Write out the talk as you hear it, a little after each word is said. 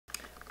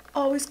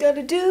Always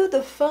gotta do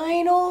the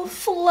final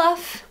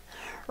fluff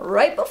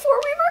right before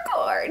we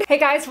record. Hey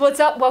guys, what's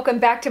up? Welcome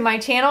back to my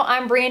channel.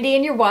 I'm Brandy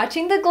and you're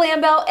watching the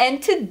Glam Belle,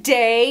 and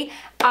today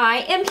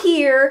I am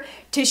here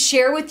to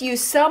share with you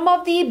some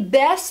of the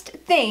best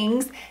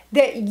things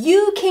that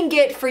you can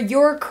get for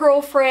your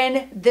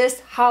girlfriend this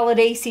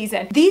holiday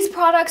season. These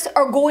products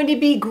are going to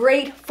be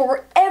great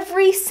for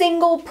every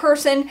single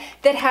person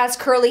that has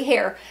curly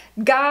hair.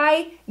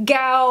 Guy,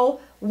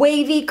 gal,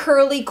 wavy,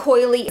 curly,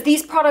 coily.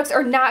 These products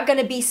are not going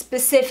to be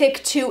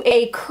specific to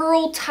a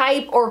curl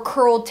type or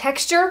curl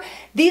texture.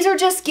 These are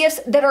just gifts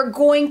that are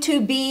going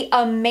to be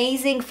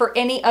amazing for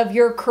any of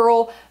your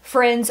curl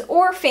friends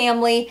or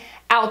family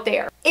out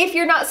there. If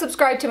you're not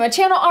subscribed to my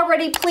channel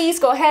already, please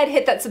go ahead,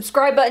 hit that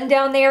subscribe button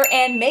down there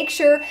and make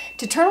sure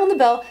to turn on the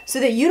bell so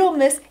that you don't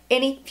miss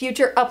any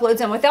future uploads.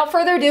 And without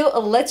further ado,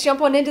 let's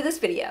jump on into this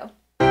video.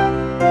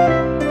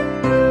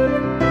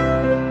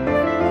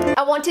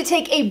 I want to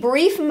take a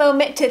brief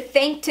moment to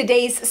thank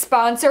today's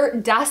sponsor,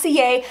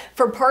 Dossier,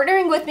 for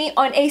partnering with me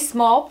on a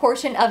small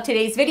portion of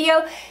today's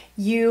video.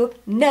 You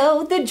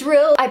know the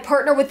drill. I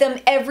partner with them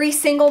every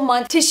single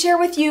month to share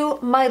with you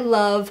my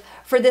love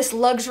for this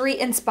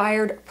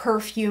luxury-inspired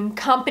perfume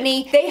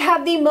company. They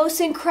have the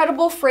most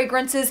incredible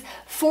fragrances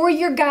for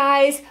your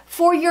guys,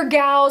 for your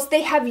gals.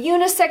 They have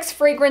unisex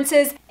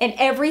fragrances, and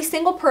every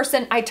single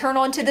person I turn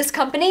on to this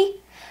company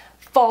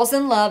falls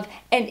in love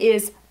and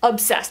is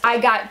obsessed. I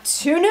got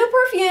 2 new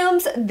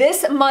perfumes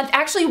this month.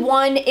 Actually,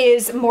 one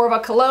is more of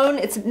a cologne,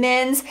 it's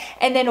men's,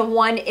 and then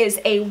one is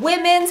a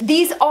women's.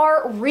 These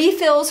are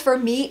refills for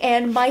me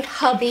and my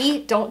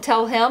hubby. Don't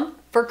tell him.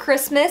 For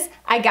Christmas,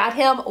 I got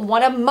him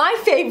one of my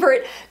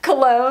favorite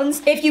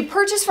colognes. If you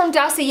purchase from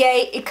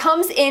Dossier, it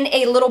comes in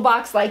a little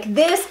box like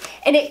this,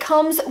 and it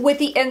comes with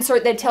the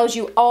insert that tells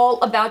you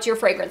all about your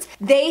fragrance.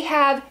 They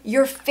have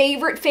your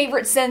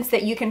favorite scents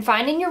that you can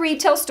find in your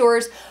retail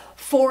stores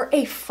for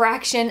a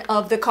fraction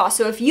of the cost.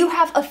 So if you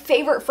have a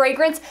favorite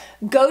fragrance,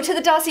 go to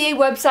the Dossier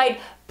website,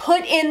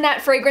 put in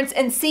that fragrance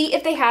and see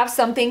if they have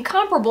something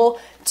comparable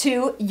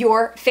to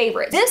your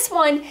favorite. This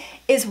one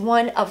is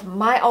one of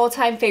my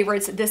all-time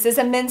favorites. This is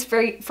a men's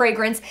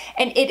fragrance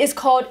and it is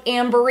called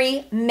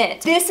Ambery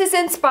Mint. This is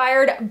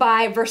inspired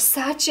by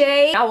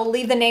Versace. I will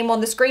leave the name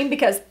on the screen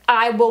because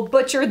I will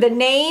butcher the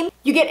name.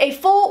 You get a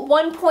full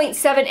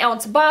 1.7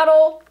 ounce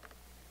bottle.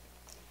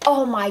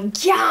 Oh my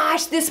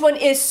gosh, this one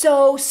is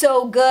so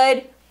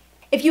good.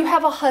 If you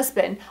have a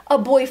husband, a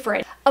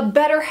boyfriend, a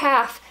better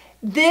half,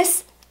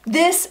 this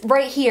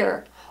right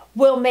here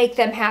will make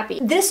them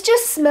happy. This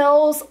just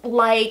smells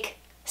like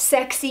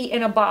sexy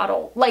in a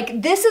bottle.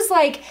 Like, this is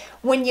like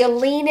when you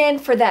lean in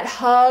for that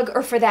hug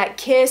or for that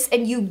kiss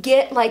and you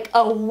get like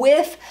a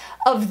whiff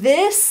of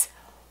this.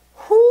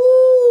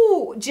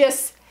 Whoo,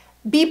 just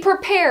be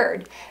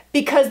prepared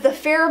because the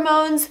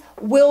pheromones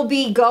will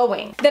be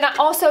going. Then I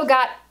also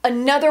got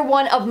another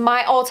one of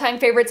my all-time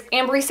favorites.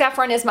 Ambery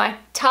Saffron is my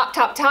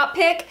top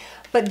pick,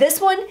 but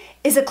this one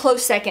is a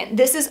close second.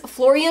 This is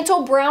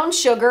Floriental Brown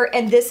Sugar,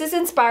 and this is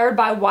inspired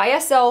by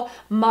YSL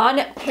Mon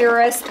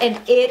Paris, and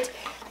it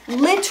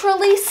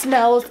literally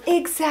smells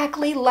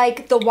exactly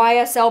like the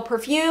YSL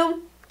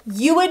perfume.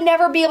 You would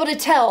never be able to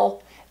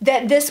tell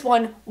that this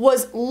one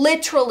was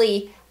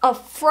literally a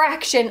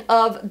fraction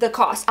of the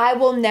cost. I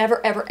will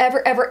never,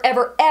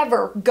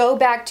 ever go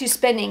back to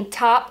spending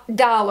top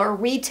dollar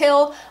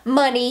retail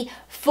money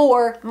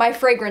for my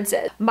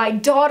fragrances. My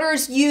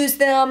daughters use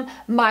them,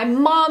 my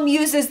mom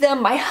uses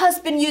them, my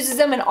husband uses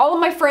them, and all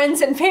of my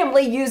friends and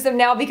family use them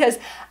now because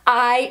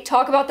I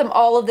talk about them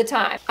all of the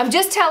time. I'm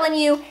just telling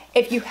you,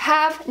 if you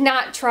have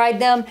not tried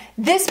them,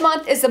 this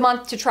month is the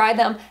month to try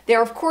them.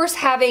 They're of course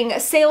having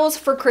sales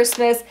for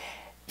Christmas.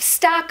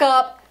 Stock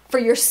up for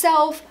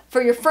yourself,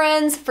 for your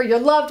friends, for your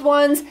loved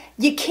ones.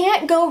 You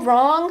can't go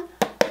wrong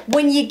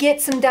when you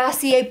get some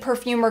Dossier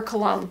perfume or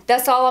cologne.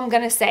 That's all I'm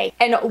gonna say.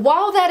 And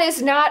while that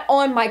is not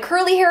on my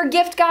curly hair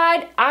gift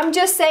guide, I'm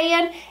just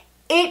saying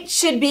it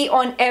should be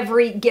on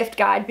every gift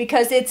guide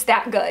because it's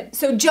that good.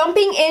 So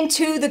jumping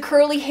into the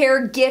curly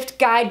hair gift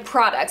guide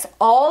products,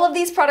 all of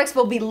these products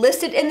will be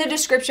listed in the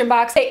description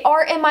box. They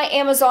are in my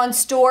Amazon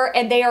store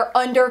and they are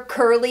under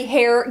curly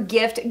hair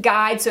gift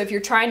guide. So if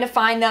you're trying to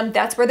find them,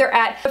 that's where they're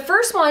at. The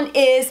first one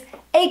is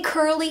a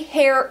curly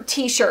hair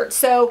t-shirt.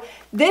 So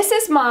this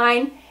is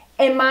mine,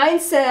 and mine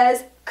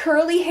says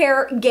Curly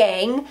Hair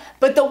Gang,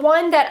 but the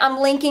one that I'm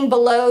linking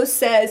below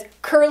says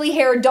Curly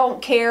Hair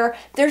Don't Care.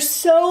 There's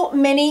so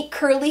many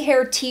curly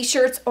hair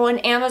t-shirts on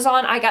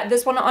Amazon. I got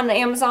this one on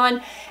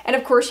Amazon, and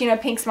of course, you know,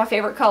 pink's my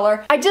favorite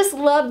color. I just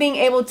love being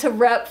able to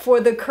rep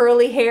for the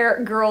curly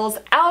hair girls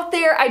out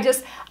there.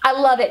 I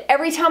love it.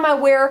 Every time I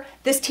wear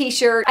this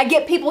t-shirt, I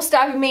get people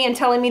stopping me and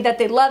telling me that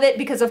they love it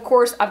because of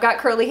course I've got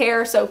curly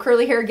hair, so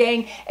Curly Hair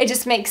Gang, it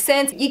just makes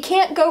sense. You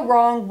can't go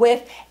wrong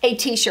with a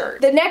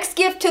t-shirt. The next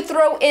gift to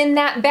throw in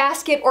that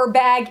basket or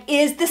bag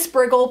is the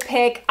Spriggle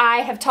pick. I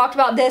have talked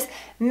about this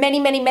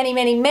many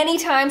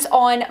times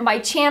on my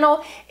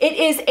channel. It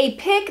is a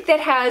pick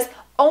that has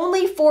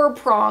only 4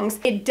 prongs.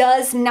 It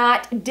does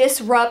not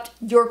disrupt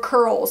your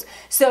curls.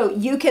 So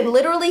you can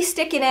literally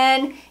stick it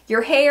in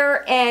your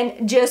hair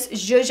and just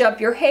zhuzh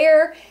up your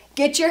hair,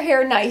 get your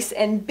hair nice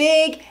and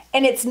big,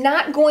 and it's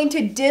not going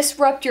to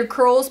disrupt your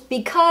curls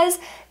because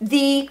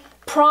the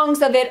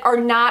prongs of it are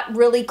not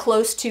really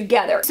close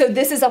together. So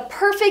this is a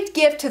perfect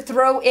gift to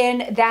throw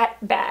in that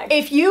bag.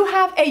 If you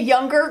have a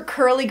younger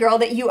curly girl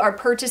that you are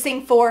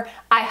purchasing for,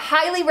 I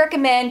highly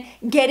recommend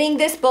getting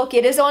this book.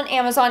 It is on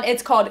Amazon.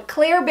 It's called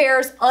Claire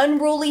Bear's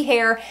Unruly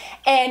Hair,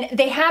 and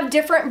they have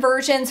different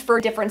versions for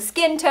different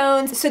skin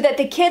tones so that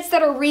the kids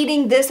that are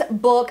reading this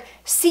book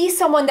see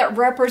someone that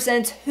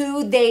represents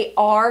who they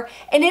are.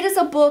 And it is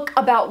a book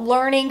about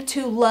learning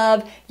to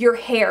love your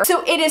hair.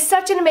 So it is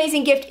such an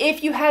amazing gift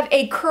if you have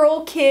a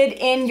curl kid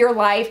in your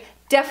life.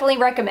 Definitely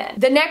recommend.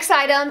 The next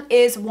item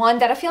is one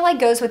that I feel like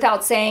goes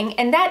without saying,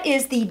 and that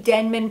is the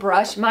Denman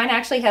brush. Mine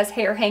actually has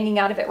hair hanging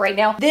out of it right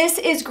now. This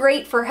is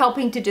great for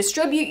helping to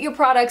distribute your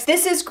products.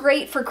 This is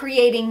great for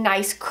creating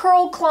nice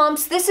curl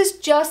clumps. This is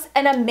just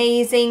an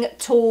amazing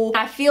tool.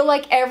 I feel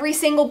like every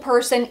single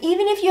person,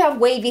 even if you have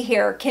wavy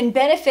hair, can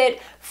benefit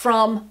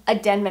from a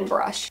Denman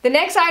brush. The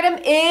next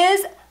item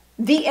is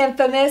the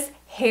infamous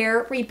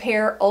Hair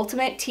Repair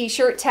Ultimate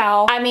T-shirt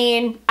towel. I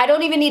mean, I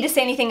don't even need to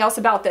say anything else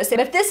about this. And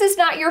if this is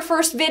not your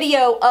first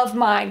video of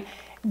mine,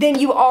 then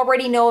you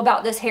already know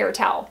about this hair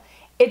towel.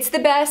 It's the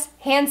best,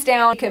 hands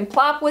down. You can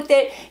plop with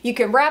it, you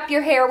can wrap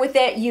your hair with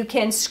it, you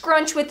can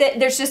scrunch with it.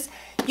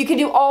 You can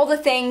do all the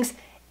things.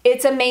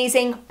 It's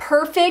amazing.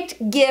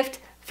 Perfect gift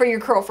for your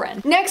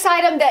girlfriend. Next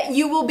item that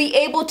you will be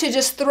able to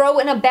just throw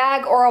in a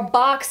bag or a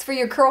box for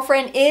your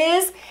girlfriend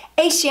is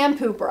a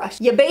shampoo brush.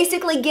 You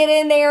basically get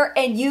in there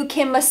and you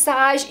can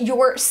massage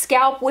your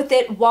scalp with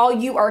it while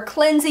you are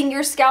cleansing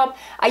your scalp.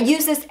 I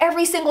use this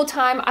every single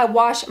time I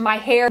wash my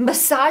hair.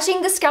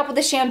 Massaging the scalp with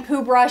a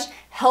shampoo brush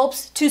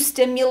helps to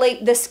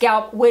stimulate the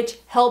scalp, which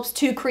helps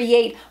to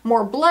create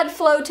more blood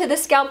flow to the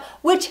scalp,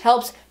 which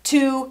helps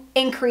to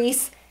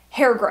increase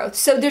hair growth.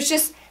 So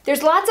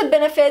there's lots of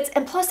benefits,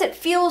 and plus it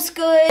feels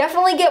good.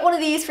 Definitely get one of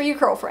these for your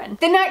girlfriend.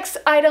 The next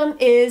item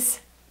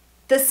is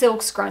the silk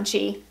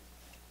scrunchie.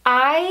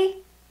 I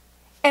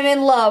am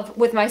in love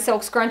with my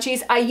silk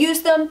scrunchies. I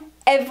use them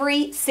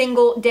every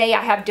single day. I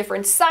have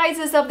different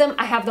sizes of them.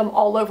 I have them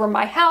all over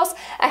my house.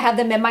 I have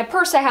them in my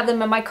purse. I have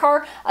them in my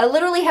car. I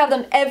literally have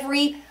them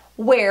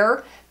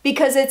everywhere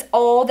because it's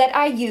all that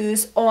I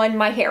use on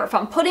my hair. If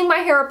I'm putting my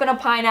hair up in a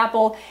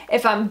pineapple,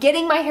 if I'm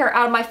getting my hair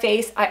out of my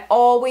face, I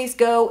always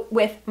go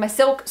with my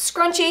silk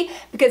scrunchie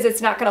because it's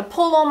not gonna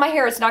pull on my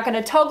hair, it's not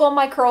gonna tug on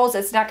my curls,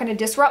 it's not gonna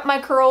disrupt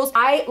my curls.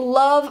 I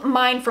love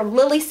mine from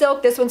Lily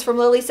Silk. This one's from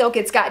Lily Silk.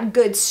 It's got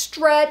good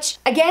stretch.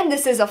 Again,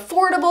 this is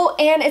affordable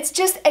and it's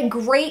just a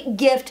great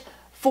gift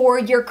for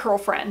your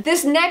girlfriend.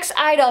 This next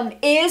item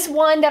is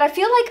one that I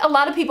feel like a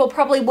lot of people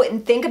probably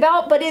wouldn't think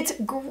about, but it's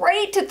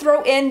great to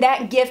throw in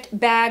that gift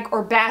bag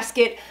or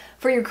basket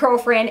for your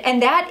girlfriend,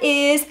 and that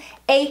is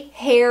a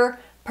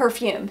hair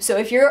perfume. So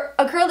if you're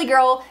a curly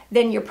girl,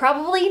 then you're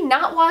probably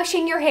not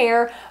washing your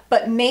hair,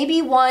 but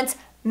maybe once,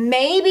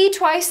 maybe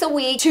twice a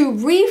week to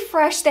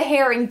refresh the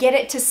hair and get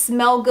it to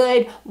smell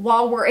good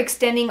while we're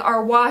extending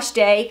our wash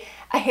day.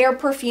 A hair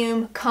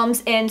perfume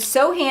comes in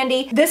so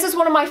handy. This is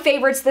one of my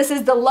favorites. This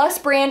is the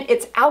Lust brand.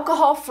 It's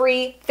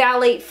alcohol-free,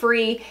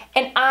 phthalate-free,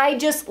 and I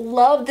just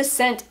love the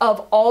scent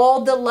of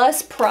all the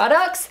Lust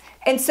products.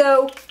 And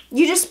so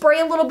you just spray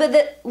a little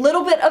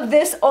bit of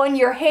this on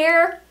your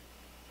hair,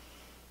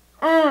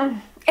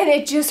 and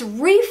it just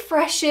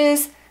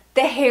refreshes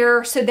the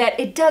hair so that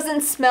it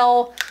doesn't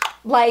smell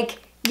like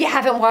you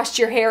haven't washed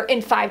your hair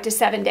in 5 to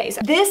 7 days.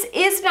 This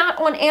is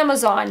not on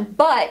Amazon,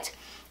 but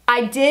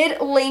I did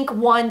link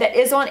one that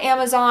is on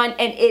Amazon,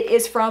 and it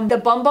is from the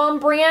Bum Bum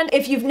brand.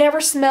 If you've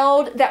never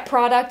smelled that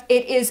product,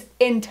 it is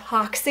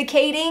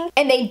intoxicating,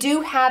 and they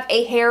do have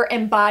a hair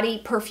and body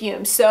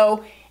perfume.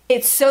 So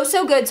it's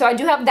so good. So I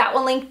do have that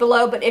one linked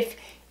below, but if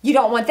you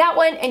don't want that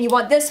one and you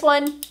want this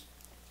one,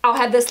 I'll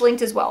have this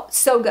linked as well.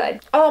 So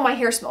good. Oh, my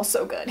hair smells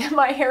so good.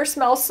 My hair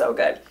smells so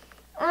good.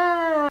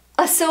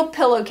 A silk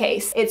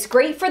pillowcase. It's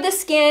great for the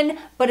skin,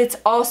 but it's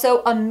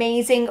also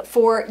amazing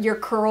for your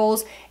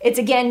curls. It's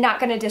again not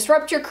gonna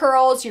disrupt your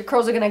curls. Your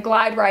curls are gonna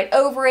glide right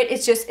over it.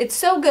 It's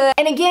so good.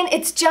 And again,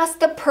 it's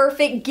just the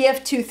perfect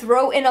gift to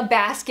throw in a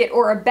basket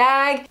or a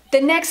bag.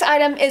 The next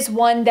item is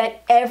one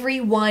that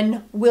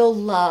everyone will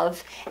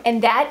love,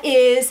 and that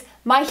is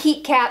my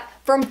heat cap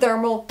from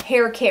Thermal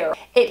Hair Care.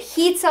 It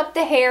heats up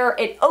the hair,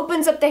 it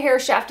opens up the hair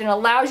shaft, and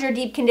allows your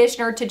deep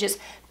conditioner to just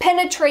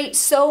penetrate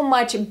so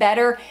much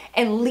better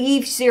and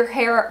leaves your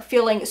hair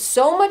feeling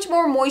so much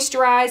more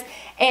moisturized,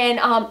 and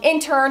in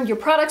turn your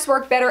products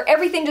work better,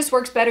 everything just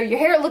works better, your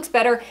hair looks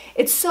better.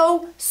 It's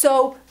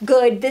so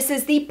good. This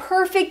is the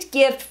perfect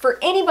gift for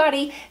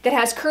anybody that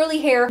has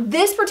curly hair.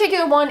 This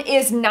particular one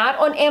is not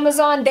on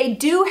Amazon. They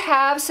do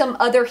have some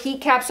other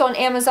heat caps on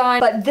Amazon,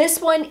 but this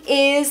one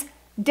is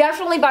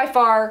definitely by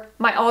far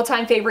my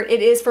all-time favorite.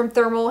 It is from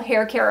Thermal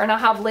Hair Care, and I'll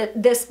have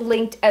this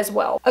linked as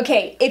well.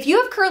 Okay, if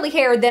you have curly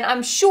hair, then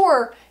I'm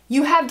sure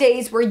you have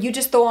days where you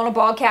just throw on a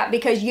ball cap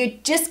because you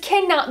just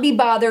cannot be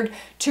bothered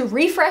to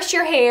refresh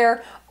your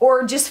hair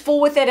or just fool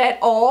with it at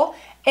all.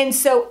 And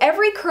so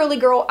every curly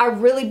girl, I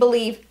really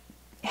believe,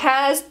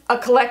 has a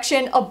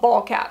collection of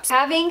ball caps.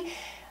 Having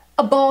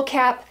a ball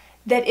cap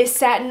that is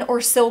satin or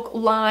silk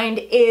lined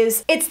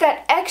it's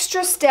that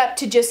extra step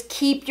to just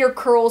keep your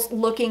curls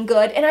looking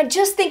good. And I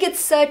just think it's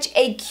such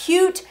a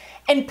cute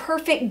and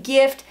perfect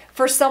gift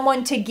for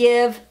someone to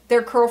give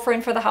their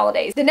girlfriend for the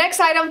holidays. The next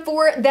item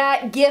for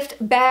that gift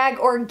bag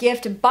or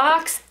gift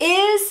box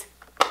is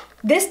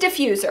this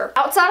diffuser.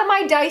 Outside of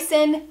my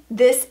Dyson,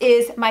 this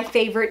is my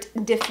favorite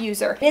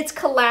diffuser. It's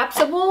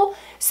collapsible.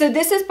 So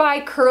this is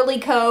by Curly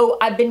Co.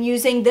 I've been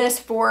using this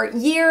for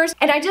years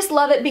and I just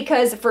love it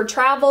because for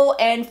travel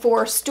and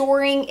for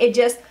storing, it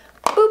just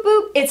boop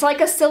boop. It's like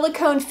a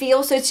silicone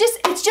feel, so it's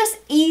just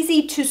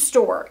easy to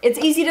store. It's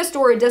easy to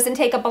store. It doesn't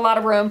take up a lot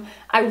of room.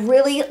 I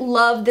really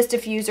love this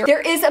diffuser. There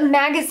is a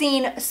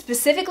magazine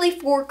specifically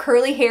for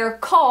curly hair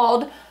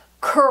called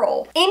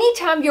Curl.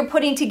 Anytime you're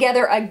putting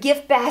together a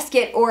gift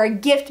basket or a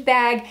gift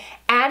bag,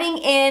 adding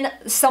in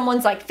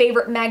someone's like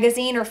favorite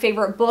magazine or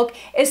favorite book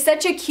is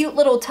such a cute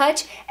little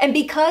touch. And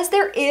because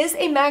there is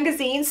a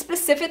magazine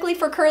specifically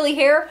for curly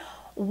hair,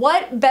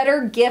 what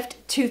better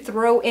gift to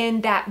throw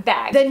in that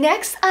bag? The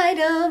next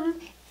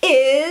item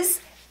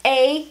is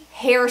a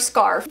hair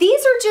scarf.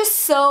 These are just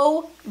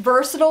so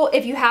versatile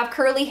if you have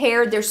curly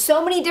hair. There's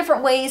so many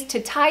different ways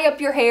to tie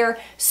up your hair,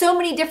 so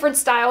many different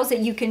styles that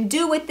you can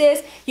do with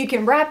this. You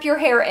can wrap your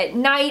hair at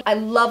night. I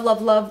love,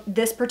 love, love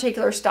this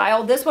particular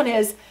style. This one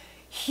is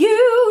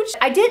huge.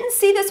 I didn't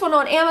see this one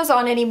on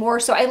Amazon anymore,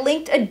 so I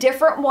linked a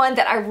different one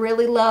that I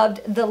really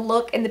loved the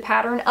look and the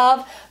pattern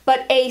of,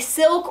 but a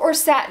silk or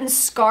satin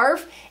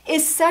scarf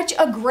is such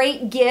a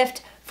great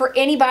gift for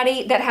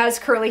anybody that has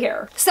curly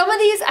hair. Some of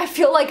these I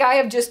feel like I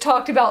have just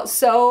talked about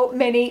so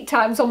many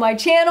times on my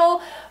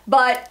channel,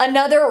 but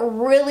another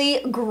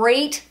really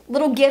great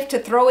little gift to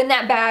throw in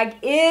that bag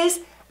is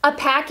a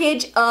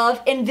package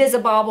of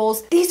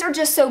Invisibobbles. These are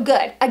just so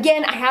good.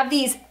 Again, I have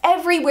these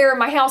everywhere in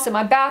my house, in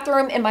my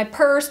bathroom, in my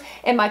purse,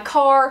 in my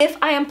car. If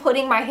I am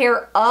putting my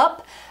hair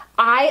up,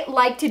 I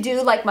like to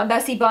do like my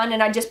messy bun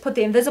and I just put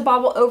the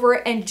Invisibobble over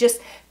it and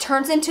just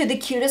turns into the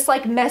cutest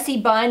like messy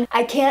bun.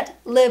 I can't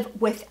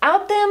live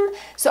without them,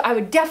 so I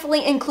would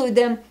definitely include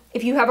them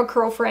if you have a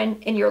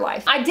girlfriend in your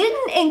life. I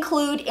didn't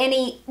include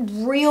any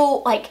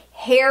real like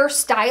hair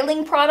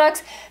styling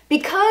products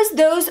because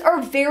those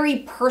are very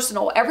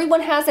personal.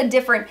 Everyone has a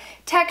different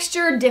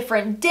texture,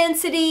 different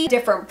density,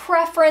 different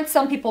preference.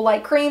 Some people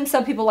like cream,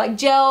 some people like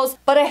gels,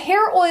 but a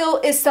hair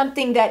oil is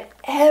something that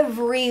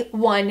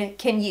everyone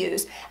can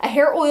use. A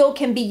hair oil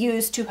can be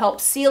used to help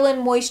seal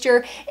in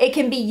moisture. It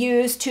can be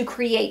used to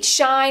create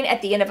shine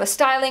at the end of a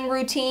styling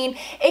routine.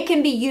 It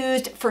can be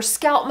used for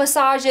scalp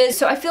massages.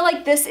 So I feel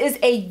like this is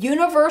a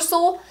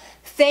universal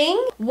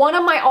thing. One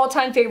of my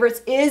all-time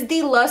favorites is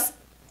the Lush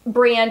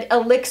brand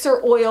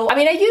elixir oil. I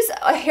mean, I use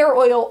a hair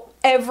oil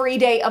every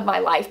day of my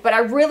life, but I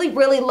really,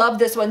 really love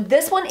this one.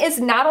 This one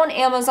is not on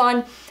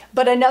Amazon,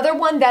 but another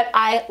one that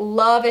I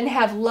love and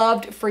have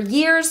loved for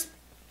years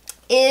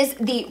is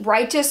the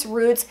Righteous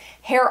Roots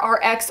Hair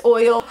RX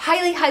oil.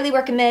 Highly, highly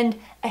recommend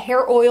a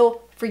hair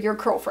oil for your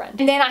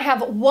girlfriend. And then I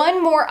have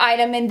one more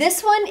item, and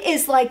this one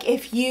is like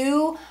if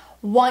you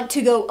want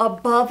to go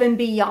above and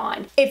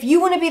beyond. If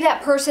you want to be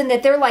that person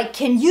that they're like,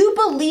 can you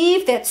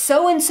believe that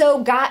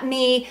so-and-so got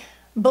me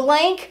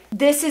blank,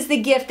 this is the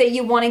gift that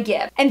you want to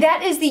give. And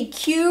that is the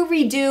Q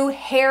Redo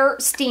Hair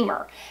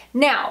Steamer.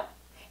 Now,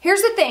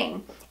 here's the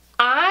thing.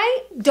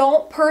 I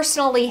don't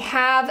personally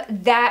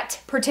have that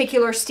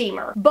particular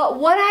steamer, but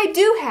what I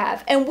do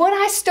have and what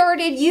I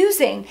started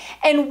using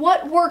and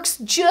what works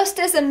just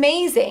as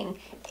amazing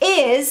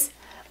is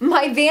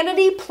my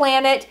Vanity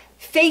Planet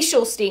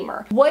facial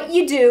steamer. What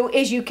you do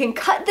is you can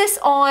cut this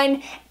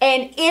on,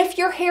 and if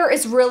your hair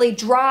is really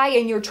dry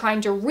and you're trying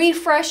to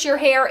refresh your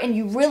hair and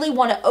you really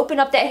want to open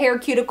up that hair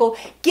cuticle,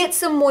 get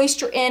some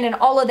moisture in and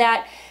all of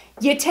that,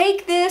 you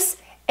take this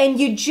and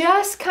you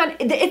just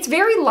it's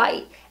very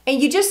light, and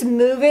you just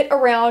move it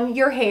around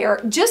your hair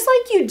just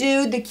like you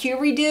do the Q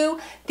Redo.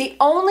 The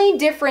only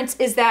difference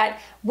is that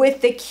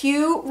with the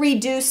Q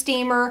Redo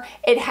steamer,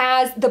 it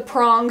has the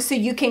prongs so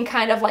you can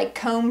kind of like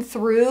comb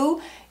through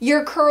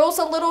your curls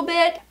a little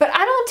bit, but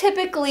I don't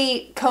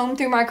typically comb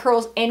through my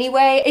curls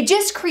anyway. It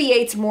just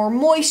creates more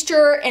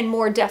moisture and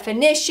more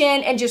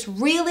definition and just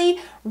really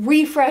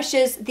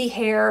refreshes the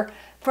hair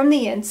from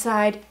the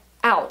inside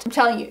out. I'm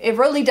telling you, it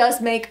really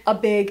does make a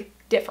big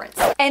difference.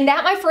 And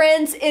that, my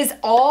friends, is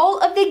all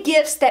of the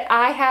gifts that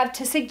I have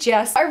to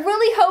suggest. I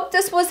really hope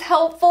this was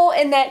helpful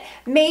and that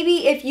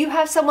maybe if you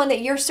have someone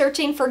that you're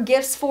searching for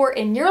gifts for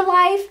in your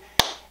life,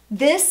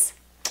 this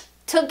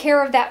took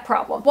care of that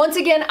problem. Once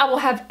again, I will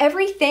have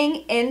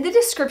everything in the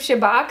description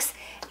box.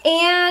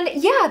 And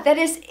yeah, that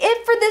is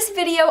it for this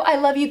video. I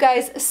love you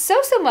guys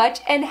so, so much,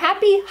 and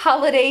happy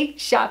holiday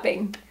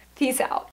shopping. Peace out.